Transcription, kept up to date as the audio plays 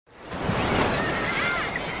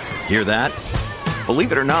Hear that?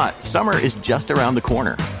 Believe it or not, summer is just around the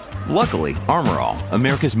corner. Luckily, Armor All,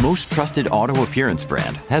 America's most trusted auto appearance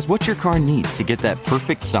brand, has what your car needs to get that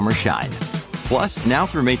perfect summer shine. Plus, now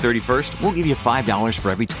through May 31st, we'll give you $5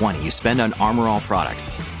 for every $20 you spend on Armor All products.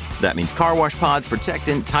 That means car wash pods,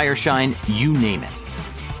 protectant, tire shine, you name it.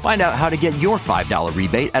 Find out how to get your $5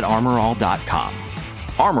 rebate at armorall.com.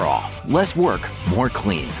 Armor All, less work, more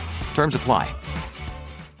clean. Terms apply.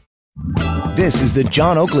 This is the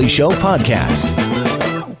John Oakley Show podcast.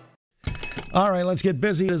 All right, let's get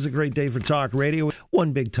busy. It is a great day for talk radio.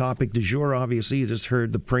 One big topic du jour, obviously, you just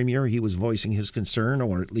heard the Premier. He was voicing his concern,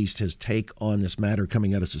 or at least his take on this matter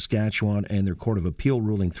coming out of Saskatchewan and their Court of Appeal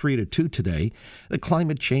ruling 3-2 today. That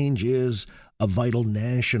climate change is a vital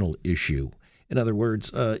national issue. In other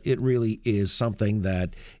words, it really is something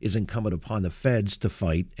that is incumbent upon the feds to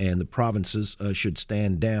fight, and the provinces should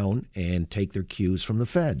stand down and take their cues from the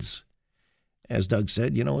feds. As Doug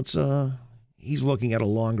said, you know, it's he's looking at a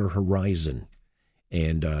longer horizon,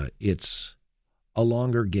 and it's a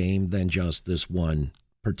longer game than just this one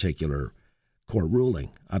particular court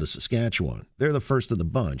ruling out of Saskatchewan. They're the first of the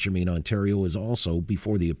bunch. I mean, Ontario is also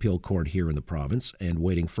before the appeal court here in the province and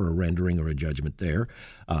waiting for a rendering or a judgment there.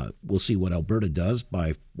 We'll see what Alberta does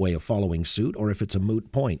by way of following suit, or if it's a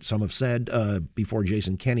moot point. Some have said before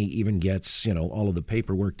Jason Kenney even gets, all of the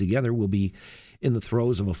paperwork together, we'll be in the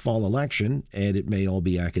throes of a fall election, and it may all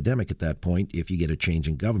be academic at that point if you get a change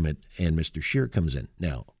in government and Mr. Scheer comes in.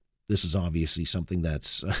 Now, this is obviously something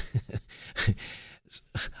that's,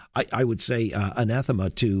 I would say, anathema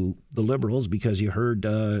to the Liberals, because you heard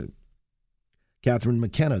Catherine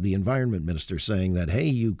McKenna, the Environment Minister, saying that, hey,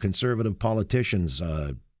 you conservative politicians,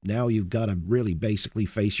 now you've got to really basically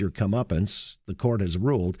face your comeuppance. The court has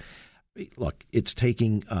ruled. Look, it's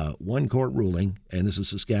taking one court ruling, and this is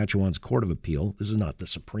Saskatchewan's Court of Appeal. This is not the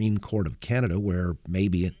Supreme Court of Canada, where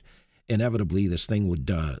maybe inevitably this thing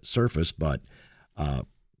would surface, but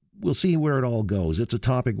we'll see where it all goes. It's a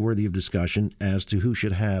topic worthy of discussion as to who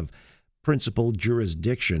should have principal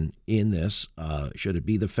jurisdiction in this. Should it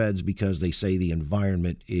be the feds because they say the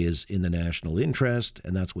environment is in the national interest,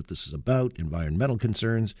 and that's what this is about, environmental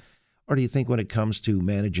concerns? Or do you think when it comes to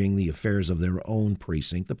managing the affairs of their own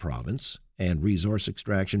precinct, the province, and resource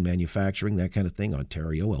extraction, manufacturing, that kind of thing,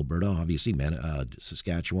 Ontario, Alberta, obviously,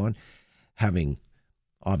 Saskatchewan, having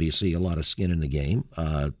obviously a lot of skin in the game,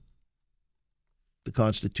 the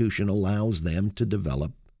Constitution allows them to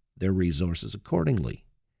develop their resources accordingly.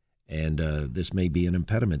 And this may be an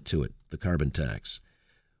impediment to it, the carbon tax.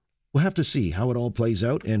 We'll have to see how it all plays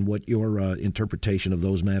out and what your interpretation of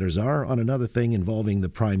those matters are. On another thing involving the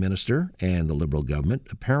Prime Minister and the Liberal government,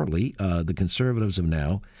 apparently the Conservatives have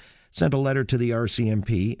now sent a letter to the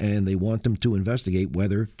RCMP, and they want them to investigate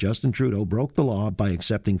whether Justin Trudeau broke the law by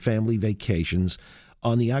accepting family vacations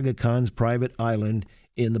on the Aga Khan's private island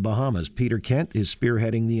in the Bahamas. Peter Kent is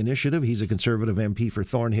spearheading the initiative. He's a Conservative MP for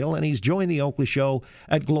Thornhill, and he's joined the Oakley Show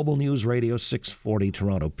at Global News Radio 640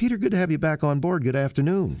 Toronto. Peter, good to have you back on board. Good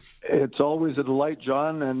afternoon. It's always a delight,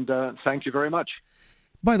 John, and thank you very much.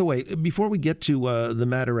 By the way, before we get to the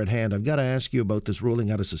matter at hand, I've got to ask you about this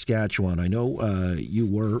ruling out of Saskatchewan. I know you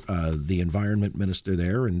were the Environment Minister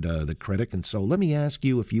there and the critic, and so let me ask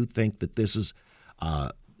you if you think that this is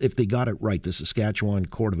if they got it right, the Saskatchewan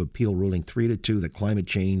Court of Appeal ruling 3-2, that climate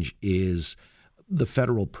change is the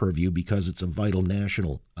federal purview because it's a vital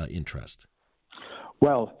national interest.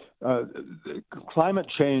 Well, climate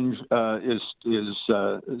change is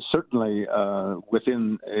certainly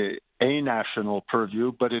within a national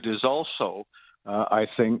purview, but it is also, I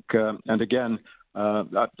think, and again,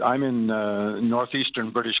 I'm in northeastern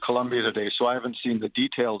British Columbia today, so I haven't seen the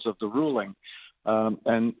details of the ruling.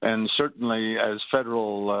 And certainly, as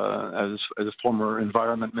federal, as a former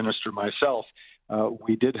environment minister myself,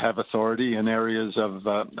 we did have authority in areas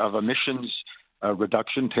of emissions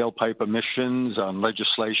reduction, tailpipe emissions, on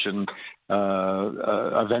legislation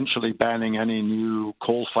eventually banning any new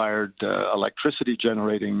coal-fired electricity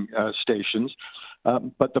generating stations.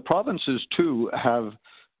 But the provinces too have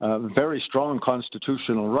very strong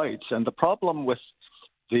constitutional rights, and the problem with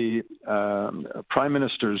the Prime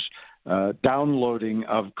Minister's downloading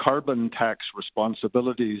of carbon tax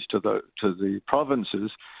responsibilities to the provinces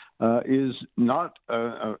is not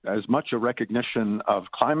as much a recognition of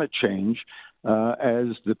climate change as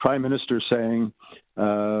the Prime Minister saying,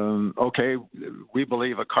 okay, we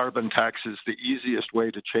believe a carbon tax is the easiest way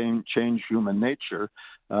to change human nature.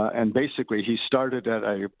 And basically, he started at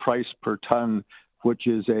a price per ton, which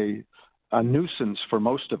is a nuisance for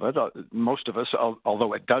most of us,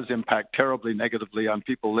 although it does impact terribly negatively on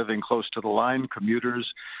people living close to the line, commuters,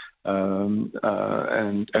 and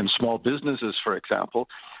small businesses, for example.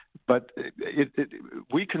 But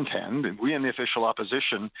we contend, and we in the official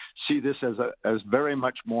opposition see this as very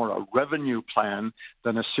much more a revenue plan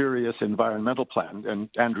than a serious environmental plan. And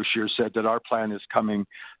Andrew Scheer said that our plan is coming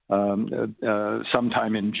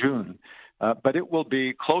sometime in June. But it will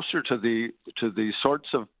be closer to the sorts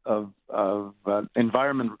of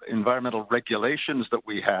environmental regulations that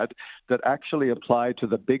we had that actually apply to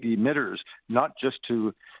the big emitters, not just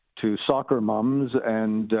to soccer mums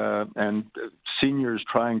and seniors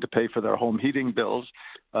trying to pay for their home heating bills,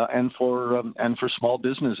 and for small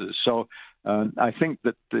businesses. So I think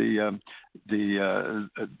that the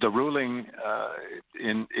ruling,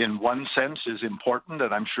 in one sense, is important,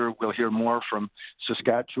 and I'm sure we'll hear more from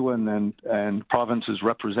Saskatchewan and provinces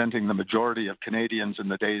representing the majority of Canadians in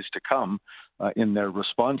the days to come in their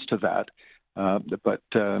response to that. But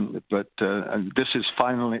this is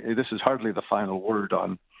hardly the final word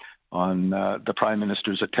on the Prime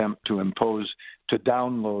Minister's attempt to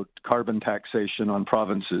download carbon taxation on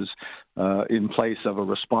provinces in place of a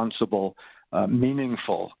responsible,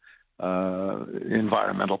 meaningful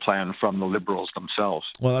environmental plan from the Liberals themselves.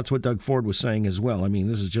 Well, that's what Doug Ford was saying as well. I mean,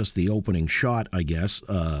 this is just the opening shot, I guess,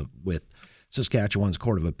 with Saskatchewan's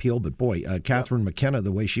Court of Appeal. But boy, Catherine McKenna,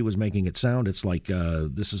 the way she was making it sound, it's like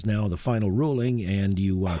this is now the final ruling, and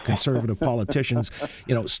you conservative politicians,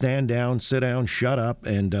 stand down, sit down, shut up,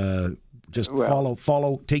 and just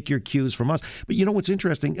follow, take your cues from us. But what's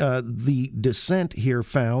interesting? The dissent here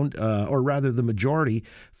found, or rather the majority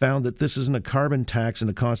found, that this isn't a carbon tax in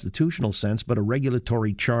a constitutional sense, but a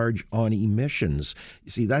regulatory charge on emissions.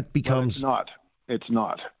 You see, that becomes... Well, it's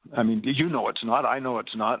not. I mean, it's not. I know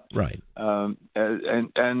it's not. Right.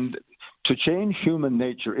 And to change human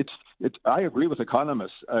nature, I agree with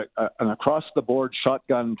economists. An across-the-board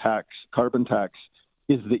shotgun tax, carbon tax,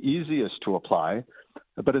 is the easiest to apply.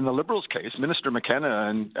 But in the Liberals' case, Minister McKenna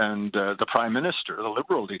and the Prime Minister, the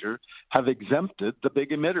Liberal leader, have exempted the big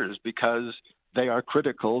emitters because they are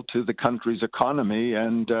critical to the country's economy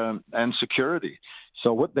and security.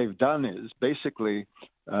 So what they've done is basically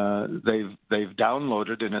they've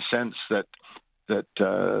downloaded, in a sense, that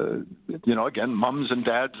again, mums and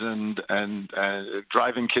dads and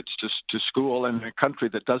driving kids to school in a country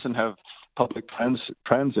that doesn't have public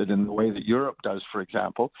transit in the way that Europe does, for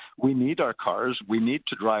example. We need our cars. We need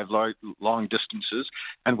to drive long distances,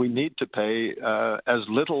 and we need to pay as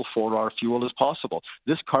little for our fuel as possible.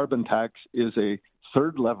 This carbon tax is a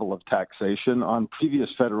third level of taxation on previous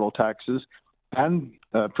federal taxes and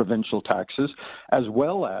provincial taxes, as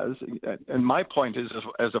well as, and my point is,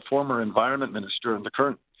 as a former environment minister, and the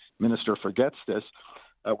current minister forgets this,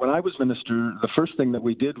 when I was minister, the first thing that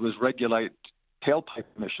we did was regulate tailpipe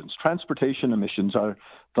emissions. Transportation emissions are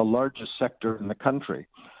the largest sector in the country.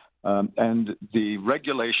 And the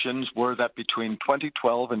regulations were that between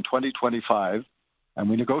 2012 and 2025, and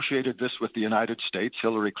we negotiated this with the United States,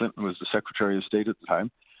 Hillary Clinton was the Secretary of State at the time,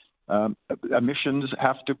 emissions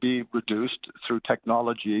have to be reduced through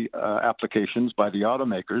technology applications by the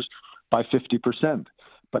automakers by 50%.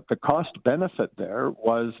 But the cost benefit there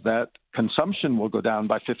was that consumption will go down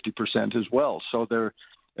by 50% as well. So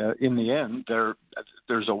in the end,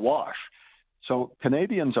 there's a wash. So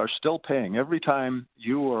Canadians are still paying. Every time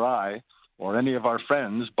you or I or any of our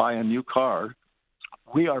friends buy a new car,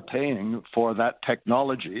 we are paying for that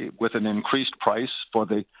technology with an increased price for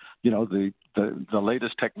the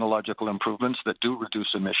latest technological improvements that do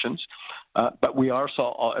reduce emissions. But we are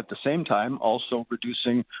at the same time also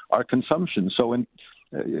reducing our consumption. So in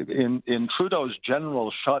Trudeau's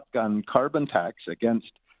general shotgun carbon tax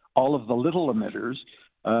against all of the little emitters,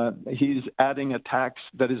 he's adding a tax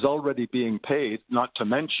that is already being paid, not to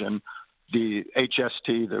mention the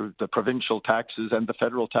HST, the provincial taxes, and the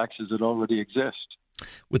federal taxes that already exist.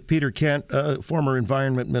 With Peter Kent, former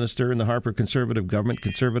environment minister in the Harper Conservative government,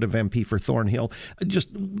 Conservative MP for Thornhill, just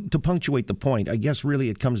to punctuate the point, I guess really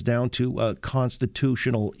it comes down to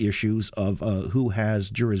constitutional issues of who has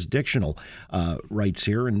jurisdictional rights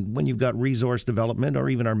here. And when you've got resource development or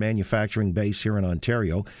even our manufacturing base here in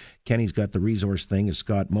Ontario, Kenny's got the resource thing, as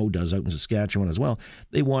Scott Moe does out in Saskatchewan as well.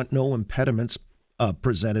 They want no impediments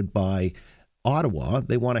presented by Ottawa.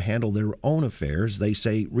 They want to handle their own affairs. They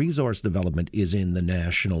say resource development is in the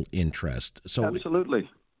national interest. So absolutely.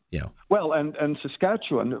 Yeah. Well, and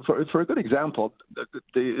Saskatchewan, for a good example,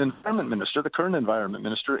 the environment minister, the current environment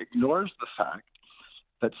minister, ignores the fact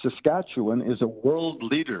that Saskatchewan is a world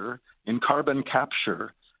leader in carbon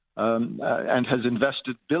capture and has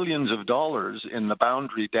invested billions of dollars in the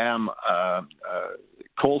Boundary Dam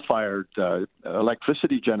coal-fired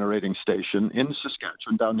electricity generating station in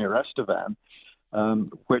Saskatchewan down near Estevan,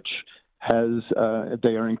 which has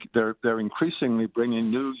they're increasingly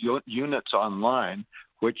bringing new units online,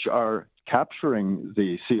 which are capturing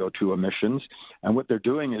the CO2 emissions. And what they're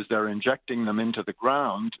doing is they're injecting them into the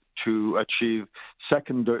ground to achieve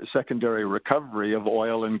secondary recovery of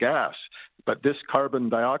oil and gas. But this carbon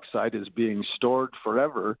dioxide is being stored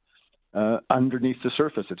forever underneath the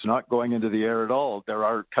surface. It's not going into the air at all. There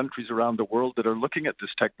are countries around the world that are looking at this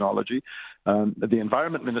technology. The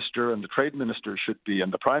environment minister and the trade minister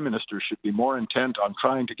and the prime minister should be more intent on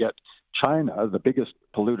trying to get China, the biggest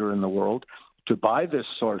polluter in the world, to buy this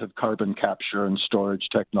sort of carbon capture and storage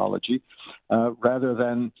technology, rather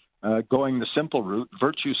than going the simple route,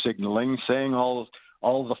 virtue signaling, saying all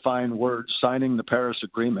the fine words, signing the Paris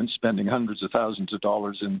Agreement, spending hundreds of thousands of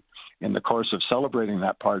dollars in the course of celebrating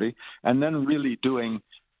that party, and then really doing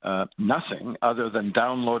nothing other than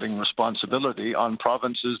downloading responsibility on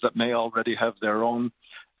provinces that may already have their own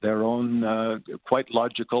quite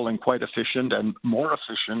logical and quite efficient and more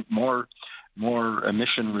efficient, more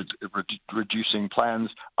emission reducing plans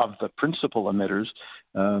of the principal emitters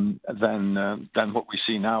than what we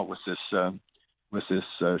see now with this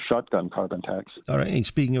shotgun carbon tax. All right. Hey,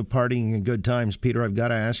 speaking of partying and good times, Peter, I've got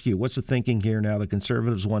to ask you, what's the thinking here now? The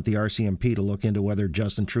Conservatives want the RCMP to look into whether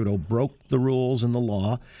Justin Trudeau broke the rules and the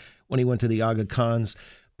law when he went to the Aga Khan's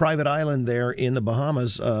private island there in the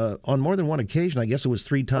Bahamas on more than one occasion. I guess it was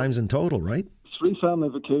 3 times in total, right? 3 family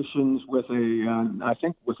vacations with I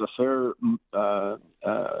think with a fair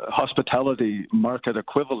hospitality market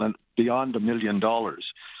equivalent beyond $1 million.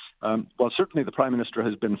 Well, certainly the Prime Minister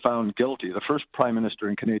has been found guilty, the first Prime Minister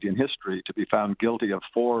in Canadian history to be found guilty of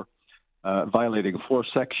violating 4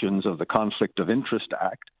 sections of the Conflict of Interest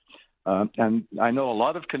Act. And I know a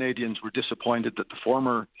lot of Canadians were disappointed that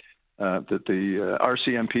the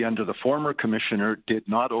RCMP under the former commissioner did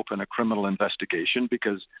not open a criminal investigation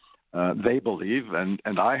because they believe, and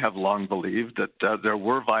I have long believed, that there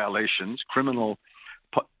were violations,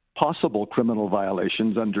 possible criminal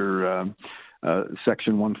violations under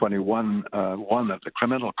Section 121 (1) of the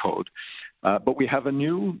Criminal Code. But we have a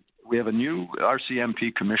new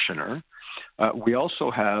RCMP commissioner. We also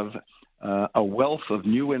have a wealth of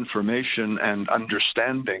new information and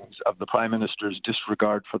understandings of the Prime Minister's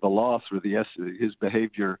disregard for the law through his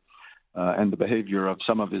behavior and the behavior of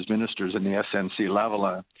some of his ministers in the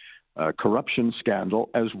SNC-Lavalin corruption scandal,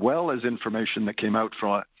 as well as information that came out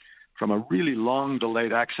from a really long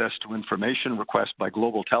delayed access to information request by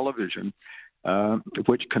Global Television,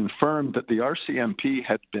 which confirmed that the RCMP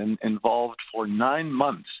had been involved for 9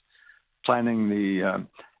 months planning the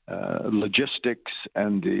logistics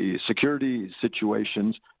and the security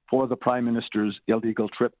situations for the Prime Minister's illegal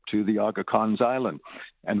trip to the Aga Khan's island.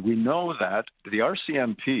 And we know that the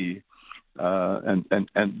RCMP,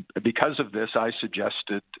 and because of this, I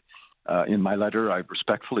suggested in my letter, I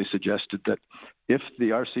respectfully suggested that if the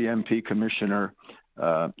RCMP commissioner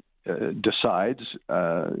decides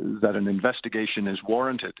that an investigation is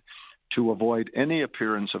warranted to avoid any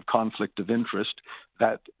appearance of conflict of interest,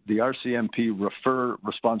 that the RCMP refer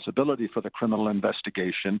responsibility for the criminal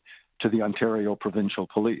investigation to the Ontario Provincial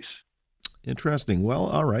Police. Interesting. Well,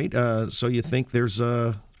 all right. So you think there's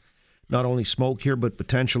not only smoke here, but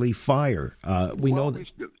potentially fire. We know that.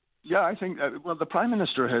 Yeah, I think. Well, the Prime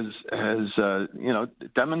Minister has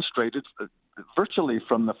demonstrated virtually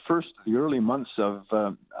from the early months of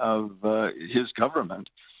his government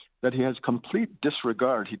that he has complete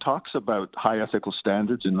disregard. He talks about high ethical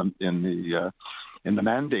standards in the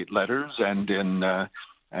mandate letters and in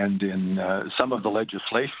some of the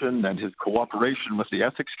legislation and his cooperation with the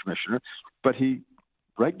ethics commissioner, but he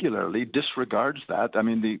regularly disregards that. I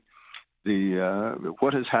mean, the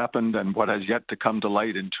what has happened and what has yet to come to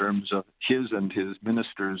light in terms of his and his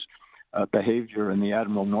ministers' behavior in the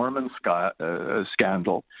Admiral Norman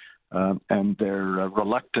scandal. And their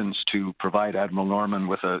reluctance to provide Admiral Norman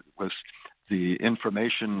with the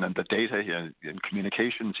information and the data and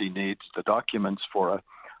communications he needs, the documents for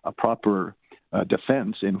a proper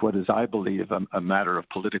defense in what is, I believe, a matter of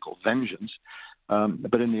political vengeance.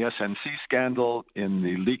 But in the SNC scandal, in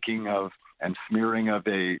the leaking of and smearing of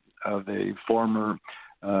a former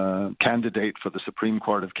candidate for the Supreme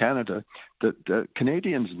Court of Canada, that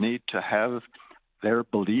Canadians need to have their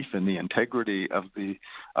belief in the integrity of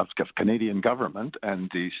Canadian government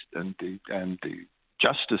and the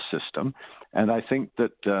justice system. And I think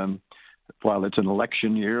that while it's an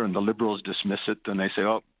election year and the Liberals dismiss it and they say,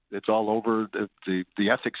 oh, it's all over, the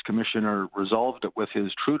ethics commissioner resolved it with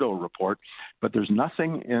his Trudeau report, but there's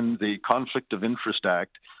nothing in the Conflict of Interest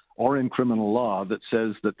Act or in criminal law that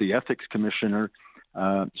says that the ethics commissioner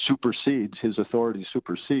his authority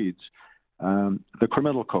supersedes the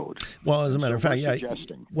criminal code. Well, as a matter of fact,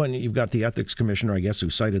 when you've got the ethics commissioner, I guess, who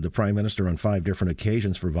cited the prime minister on 5 different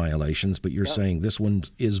occasions for violations, but you're saying this one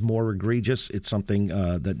is more egregious. It's something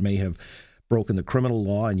that may have broken the criminal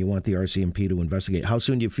law, and you want the RCMP to investigate. How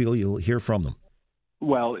soon do you feel you'll hear from them?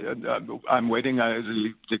 Well, I'm waiting.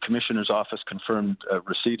 The commissioner's office confirmed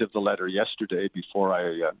receipt of the letter yesterday before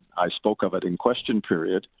I spoke of it in question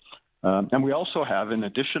period. And we also have an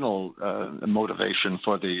additional motivation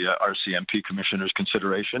for the RCMP commissioner's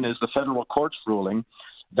consideration is the federal court's ruling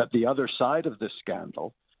that the other side of this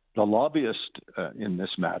scandal, the lobbyist in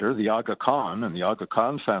this matter, the Aga Khan and the Aga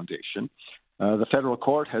Khan Foundation, the federal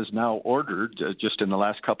court has now ordered, just in the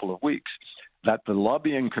last couple of weeks, that the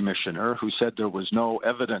lobbying commissioner, who said there was no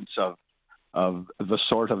evidence of the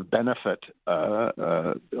sort of benefit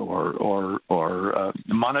or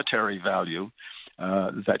monetary value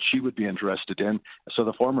that she would be interested in. So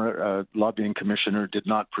the former lobbying commissioner did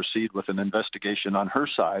not proceed with an investigation on her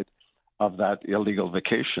side of that illegal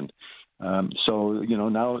vacation. So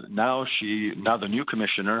now the new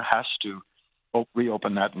commissioner has to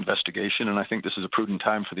reopen that investigation, and I think this is a prudent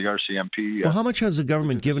time for the RCMP. Well, how much has the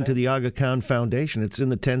government given to the Aga Khan Foundation? It's in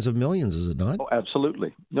the tens of millions, is it not? Oh,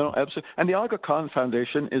 absolutely. No, absolutely. And the Aga Khan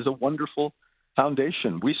Foundation is a wonderful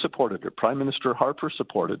foundation. We supported it. Prime Minister Harper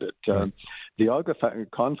supported it. Right. The Aga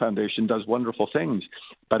Khan Foundation does wonderful things.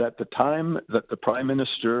 But at the time that the Prime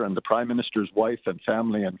Minister and the Prime Minister's wife and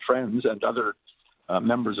family and friends and other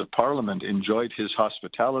members of Parliament enjoyed his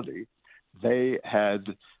hospitality, they had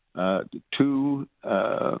 2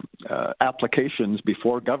 applications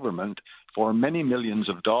before government for many millions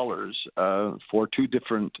of dollars for two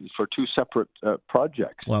separate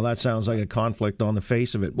projects. Well, that sounds like a conflict on the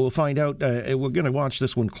face of it. We'll find out. We're going to watch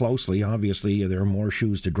this one closely. Obviously, there are more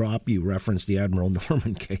shoes to drop. You referenced the Admiral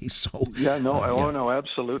Norman case. So no,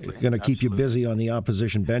 absolutely. It's going to keep you busy on the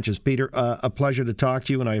opposition benches. Peter, a pleasure to talk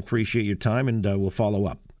to you, and I appreciate your time, and we'll follow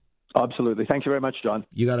up. Absolutely. Thank you very much, John.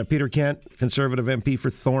 You got Peter Kent, Conservative MP for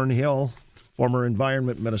Thornhill, former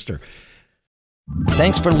Environment Minister.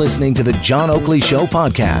 Thanks for listening to the John Oakley Show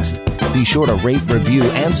podcast. Be sure to rate, review,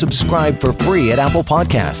 and subscribe for free at Apple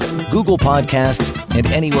Podcasts, Google Podcasts, and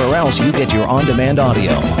anywhere else you get your on-demand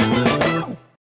audio.